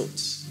on these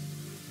notes.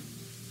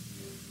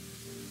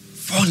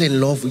 Fall in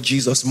love with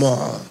Jesus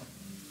more.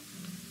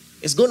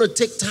 It's going to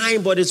take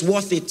time, but it's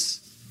worth it.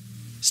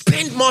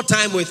 Spend more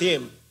time with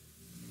him.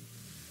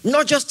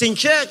 Not just in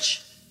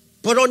church,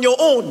 but on your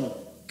own.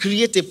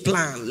 Create a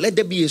plan. Let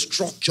there be a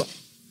structure.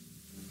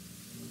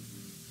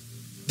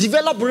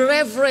 Develop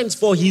reverence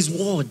for his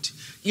word.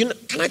 You know,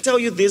 can I tell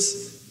you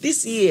this?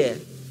 This year,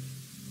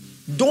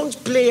 don't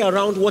play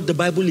around what the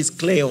Bible is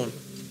clear on.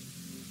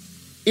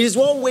 It is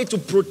one way to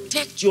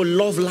protect your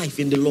love life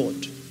in the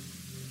Lord.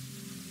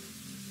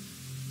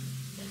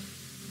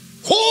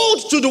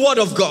 Hold to the word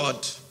of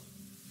God.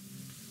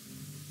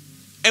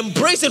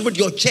 Embrace it with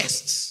your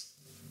chest.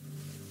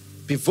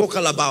 Be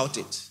vocal about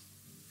it.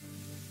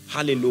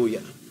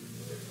 Hallelujah.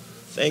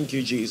 Thank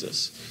you,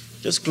 Jesus.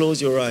 Just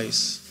close your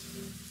eyes.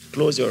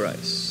 Close your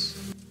eyes.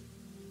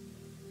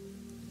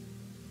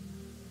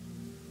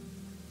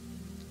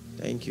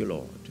 Thank you,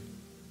 Lord.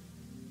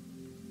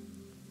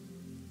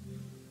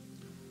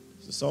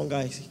 It's a song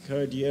I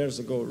heard years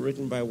ago,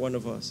 written by one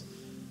of us.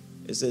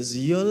 It says,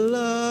 your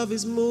love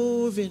is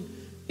moving,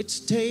 it's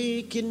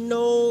taking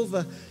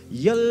over.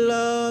 Your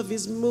love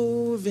is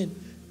moving,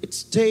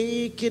 it's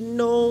taking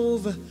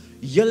over.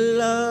 Your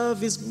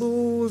love is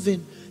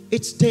moving,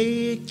 it's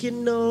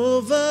taking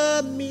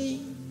over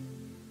me.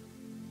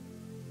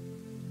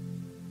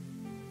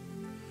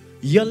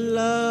 Your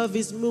love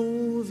is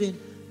moving,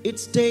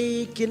 it's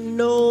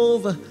taking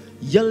over.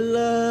 Your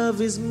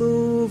love is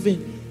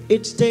moving,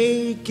 it's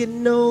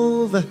taking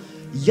over.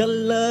 Your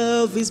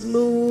love is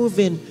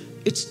moving,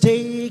 it's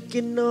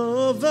taking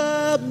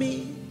over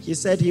me. He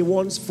said he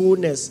wants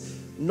fullness,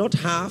 not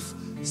half.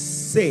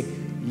 Say,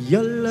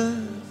 your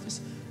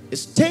love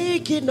is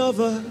taking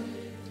over.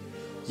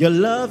 Your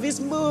love is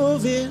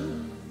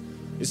moving,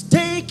 it's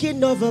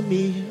taking over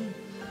me.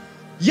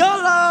 Your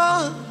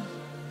love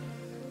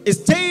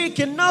is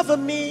taking over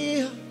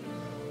me,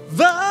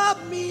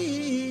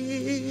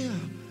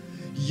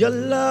 Your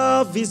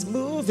love is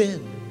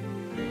moving,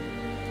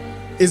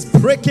 is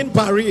breaking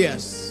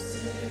barriers,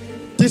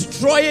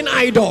 destroying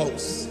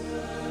idols,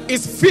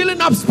 is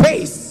filling up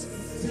space,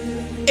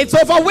 it's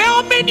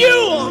overwhelming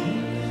you,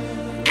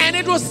 and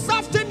it will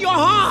soften your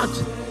heart.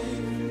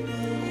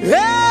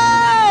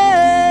 Hey,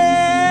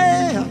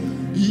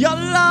 your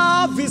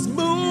love is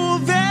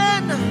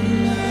moving,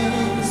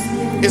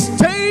 it's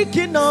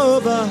taking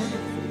over,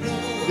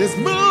 it's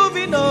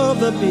moving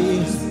over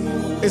me,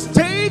 it's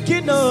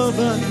taking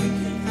over.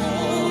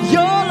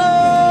 Your love,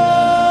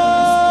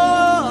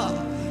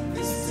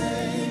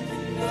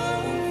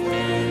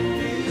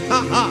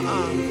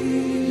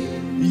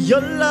 Your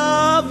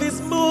love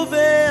is moving,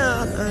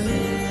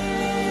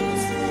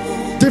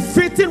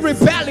 defeating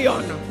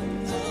rebellion.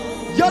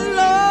 Your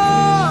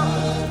love,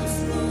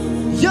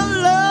 your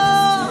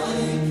love,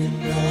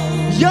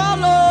 your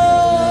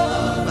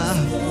love,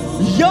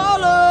 your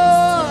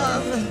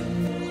love.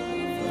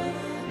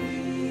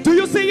 Do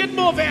you see it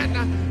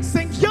moving?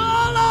 Sing, your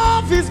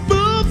love is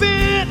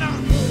moving.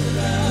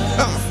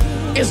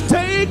 It's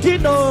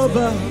taking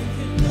over.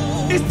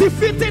 It's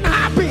defeating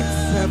habits.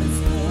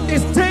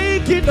 It's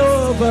taking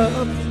over.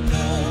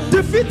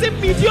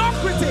 Defeating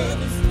mediocrity.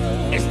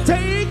 It's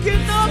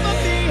taking over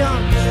me.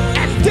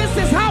 And this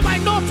is how I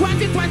know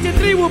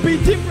 2023 will be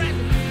different.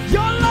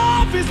 Your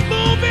love is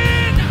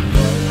moving.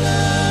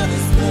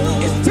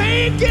 It's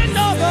taking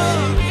over.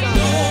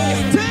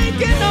 It's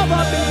taking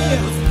over me.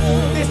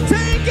 It's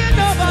taking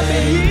over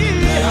me.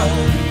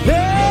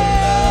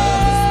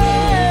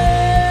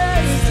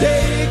 It's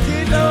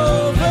taking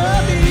over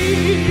me.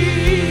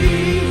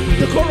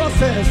 The chorus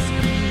says,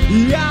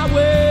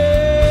 Yahweh,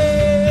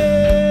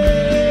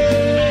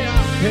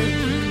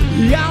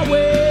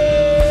 Yahweh,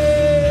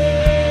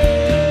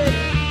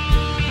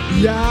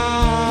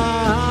 Yahweh,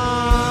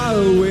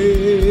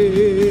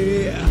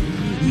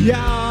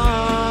 Yahweh,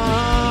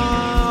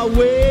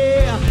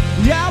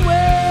 Yahweh,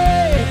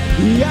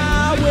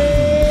 Yahweh,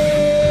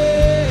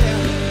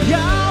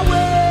 Yahweh,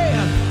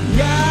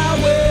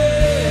 Yahweh,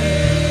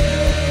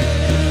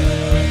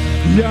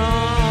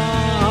 Yahweh.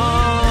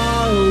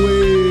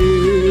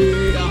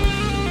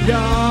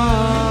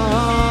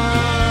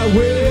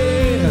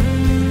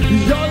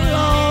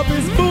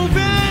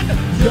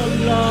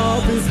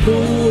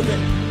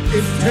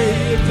 It's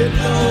taking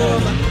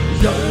over.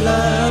 Your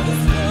love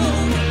is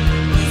moving.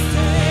 It's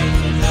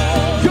taking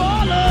over. Your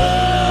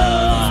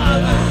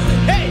love.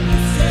 Hey.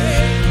 It's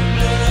taking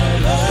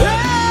over.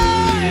 Hey.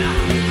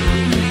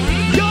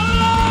 Your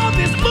love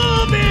is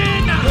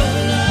moving. Your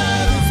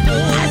love is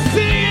moving. I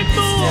see it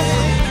move.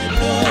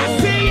 I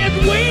see it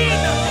win.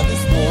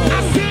 I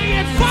see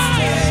it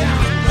fire.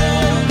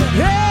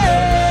 Hey.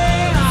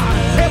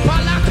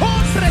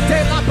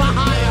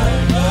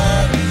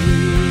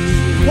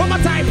 One more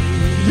time.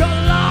 Your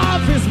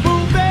love is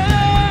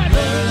moving.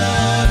 Your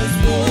love is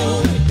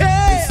moving.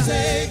 Yeah. It's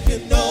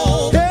taking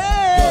over.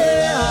 Yeah.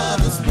 Your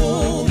love is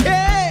moving.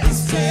 Yeah.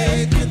 It's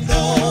taking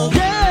over.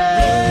 Yeah.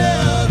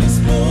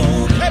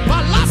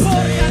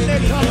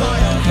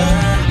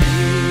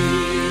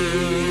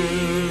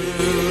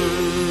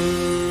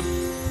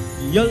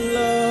 Your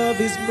love is moving. Hey, your love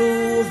is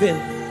moving.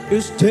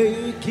 It's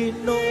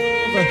taking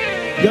over.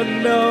 Your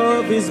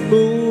love is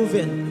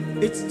moving.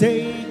 It's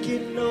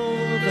taking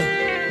over.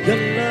 Your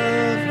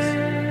love is.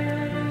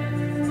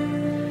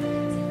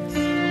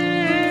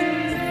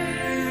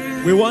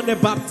 We want a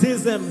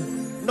baptism,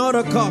 not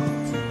a cup.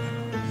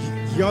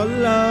 Your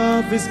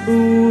love is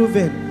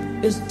moving,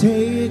 it's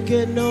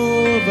taking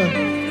over.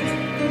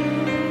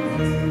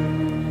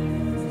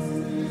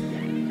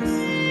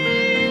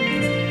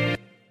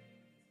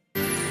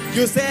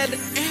 You said,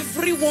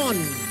 everyone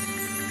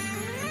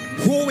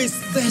who is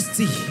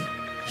thirsty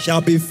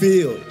shall be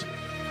filled.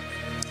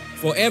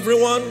 For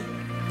everyone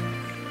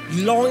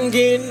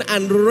longing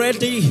and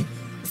ready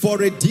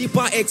for a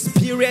deeper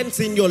experience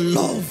in your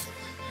love.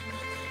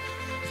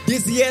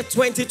 This year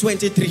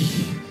 2023,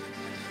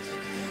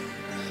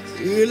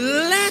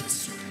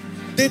 let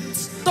the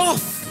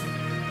stuff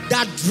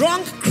that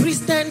drunk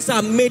Christians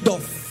are made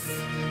of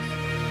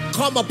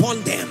come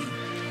upon them,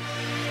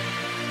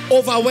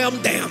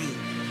 overwhelm them,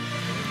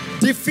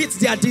 defeat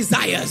their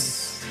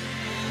desires,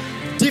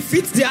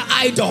 defeat their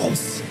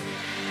idols,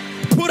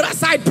 put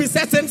aside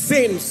besetting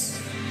sins,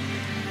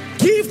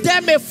 give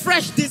them a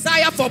fresh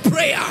desire for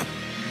prayer,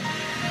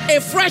 a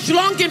fresh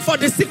longing for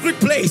the secret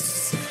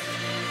place,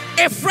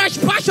 a fresh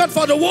passion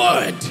for the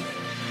word.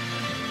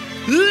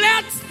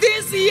 Let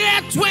this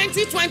year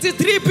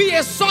 2023 be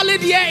a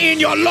solid year in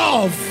your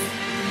love.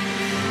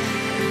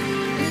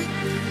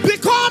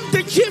 Become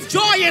the chief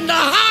joy in the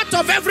heart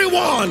of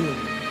everyone.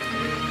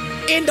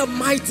 In the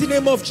mighty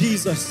name of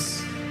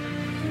Jesus.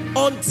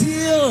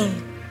 Until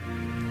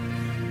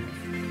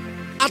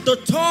at the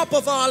top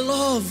of our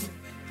love,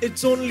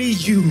 it's only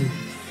you.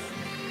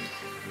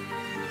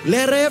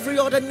 Let every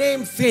other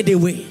name fade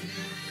away.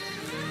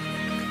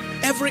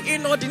 Every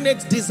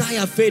inordinate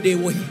desire fade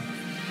away.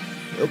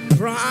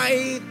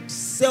 Pride,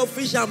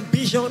 selfish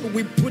ambition,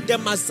 we put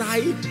them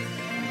aside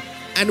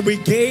and we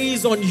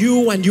gaze on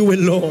you and you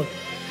alone.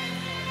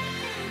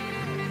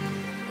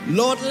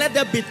 Lord, let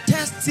there be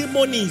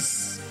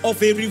testimonies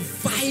of a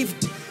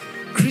revived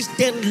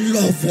Christian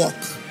love walk.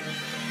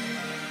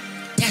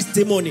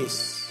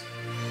 Testimonies.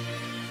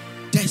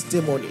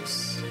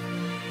 Testimonies.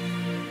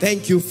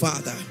 Thank you,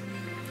 Father.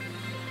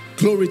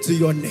 Glory to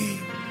your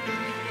name.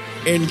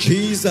 In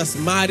Jesus'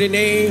 mighty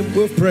name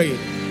we pray.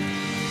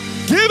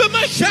 Give him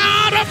a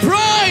shout of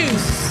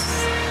praise.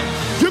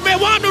 You may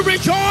want to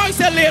rejoice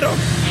a little.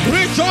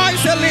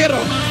 Rejoice a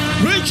little.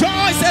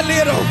 Rejoice a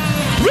little.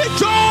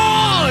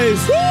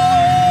 Rejoice. Woo!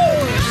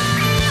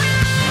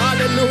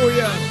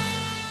 Hallelujah.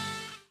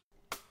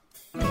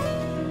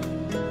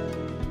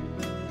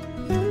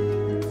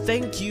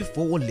 Thank you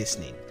for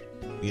listening.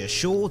 We are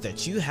sure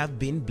that you have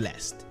been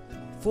blessed.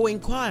 For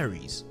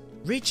inquiries,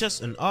 reach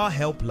us on our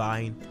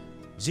helpline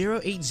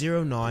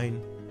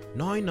 0809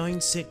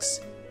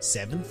 996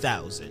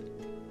 7000.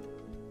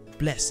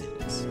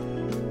 Blessings.